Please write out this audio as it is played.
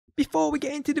Before we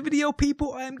get into the video,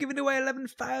 people, I am giving away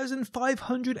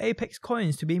 11,500 Apex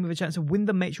coins. To be in with a chance of win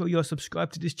them, make sure you're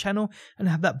subscribed to this channel and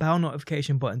have that bell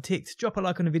notification button ticked. Drop a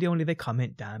like on the video and leave a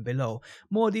comment down below.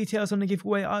 More details on the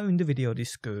giveaway are in the video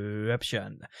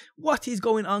description. What is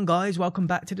going on, guys? Welcome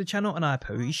back to the channel and I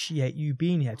appreciate you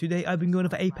being here. Today I've been going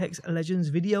over Apex Legends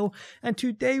video, and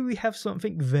today we have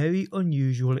something very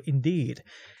unusual indeed.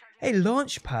 A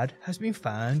launch pad has been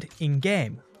found in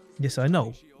game. Yes, I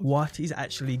know. What is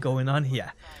actually going on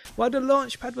here? Well, the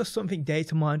launch pad was something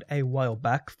data mined a while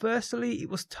back. Firstly, it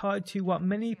was tied to what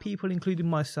many people, including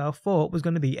myself, thought was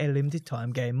going to be a limited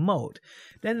time game mode.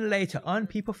 Then later on,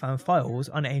 people found files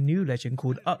on a new legend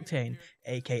called Octane,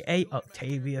 aka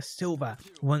Octavius Silver,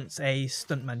 once a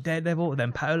stuntman daredevil,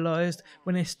 then paralysed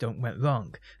when a stunt went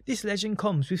wrong. This legend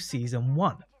comes with Season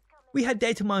 1. We had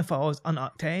data mine files on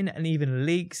Octane and even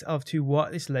leaks of to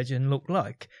what this legend looked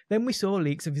like. Then we saw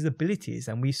leaks of his abilities,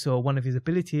 and we saw one of his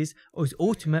abilities, or his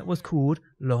ultimate, was called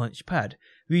Launch Pad,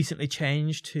 recently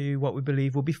changed to what we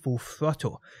believe will be Full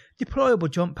Throttle,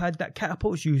 deployable jump pad that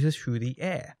catapults users through the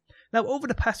air. Now, over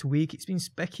the past week, it's been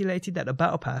speculated that the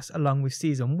Battle Pass, along with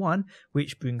Season 1,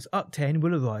 which brings Octane,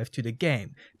 will arrive to the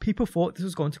game. People thought this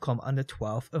was going to come on the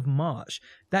 12th of March.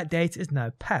 That date is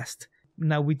now passed.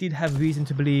 Now, we did have reason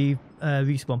to believe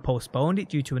Respawn postponed it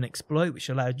due to an exploit which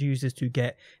allowed users to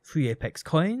get free Apex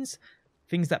coins.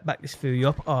 Things that back this theory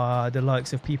up are the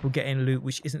likes of people getting loot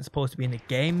which isn't supposed to be in the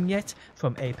game yet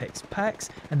from Apex packs,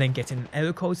 and then getting an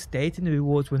error code stating the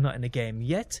rewards were not in the game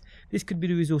yet. This could be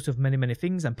the result of many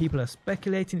things, and people are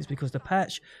speculating it's because the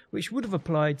patch which would have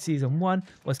applied Season 1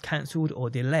 was cancelled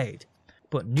or delayed.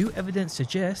 But new evidence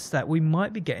suggests that we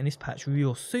might be getting this patch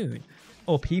real soon,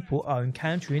 or people are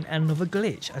encountering another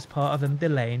glitch as part of them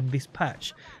delaying this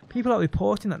patch. People are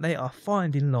reporting that they are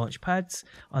finding launch pads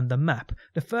on the map.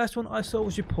 The first one I saw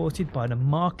was reported by the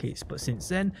markets, but since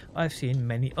then I've seen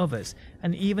many others,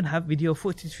 and even have video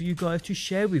footage for you guys to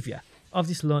share with you of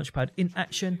this launch pad in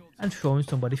action and throwing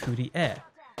somebody through the air.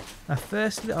 Now,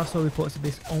 firstly, I saw reports of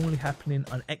this only happening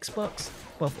on Xbox,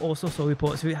 but I've also saw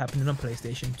reports of it happening on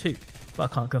PlayStation 2,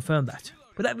 but I can't confirm that.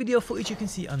 But that video footage you can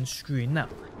see on screen now.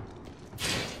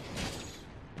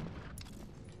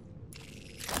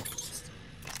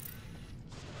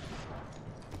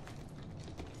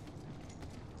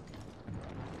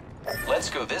 Let's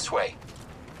go this way.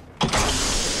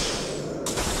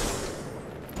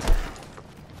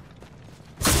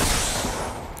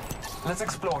 Let's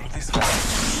explore this way.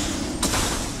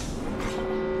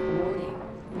 Warning.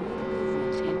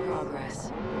 Movement in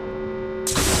progress.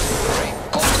 Ring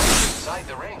almost inside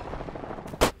the ring.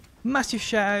 Massive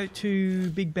shout out to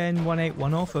Big Ben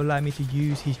 1810 for allowing me to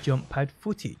use his jump pad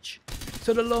footage.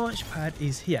 So the launch pad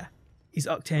is here. Is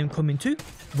Octane coming too?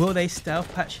 Will they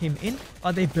stealth patch him in?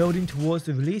 Are they building towards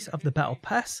the release of the Battle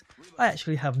Pass? I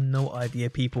actually have no idea,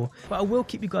 people, but I will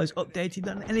keep you guys updated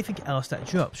on anything else that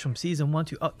drops, from Season 1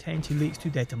 to Octane to leaks to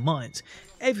data mines.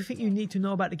 Everything you need to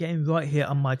know about the game right here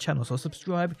on my channel, so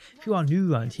subscribe if you are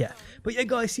new around here. But yeah,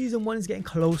 guys, Season 1 is getting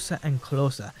closer and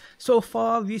closer. So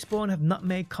far, Respawn have not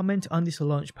made comment on this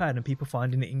launch pad and people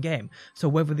finding it in game, so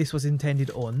whether this was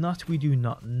intended or not, we do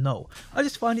not know. I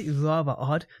just find it rather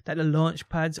odd that the launch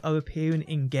pads are appearing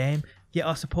in game, yet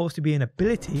are supposed to be an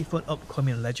ability for an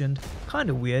upcoming legend.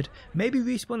 Kinda weird. Maybe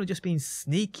Respawn are just being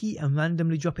sneaky and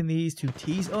randomly dropping these to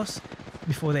tease us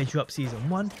before they drop Season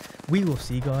 1. We will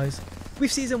see, guys.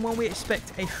 With Season 1 we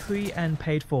expect a free and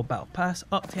paid for Battle Pass,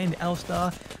 Octane the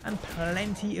L-Star, and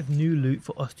plenty of new loot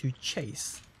for us to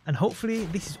chase. And hopefully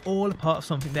this is all a part of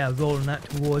something they are rolling out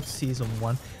towards Season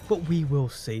 1, but we will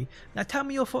see. Now tell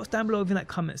me your thoughts down below in that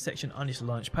comment section on this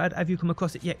launch pad. Have you come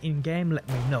across it yet in game? Let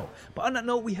me know. But on that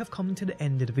note, we have come to the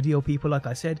end of the video, people. Like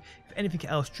I said, if anything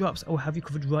else drops, I will have you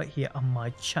covered right here on my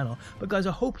channel. But guys,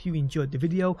 I hope you enjoyed the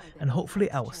video, and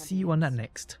hopefully I will see you on that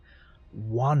next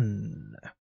one.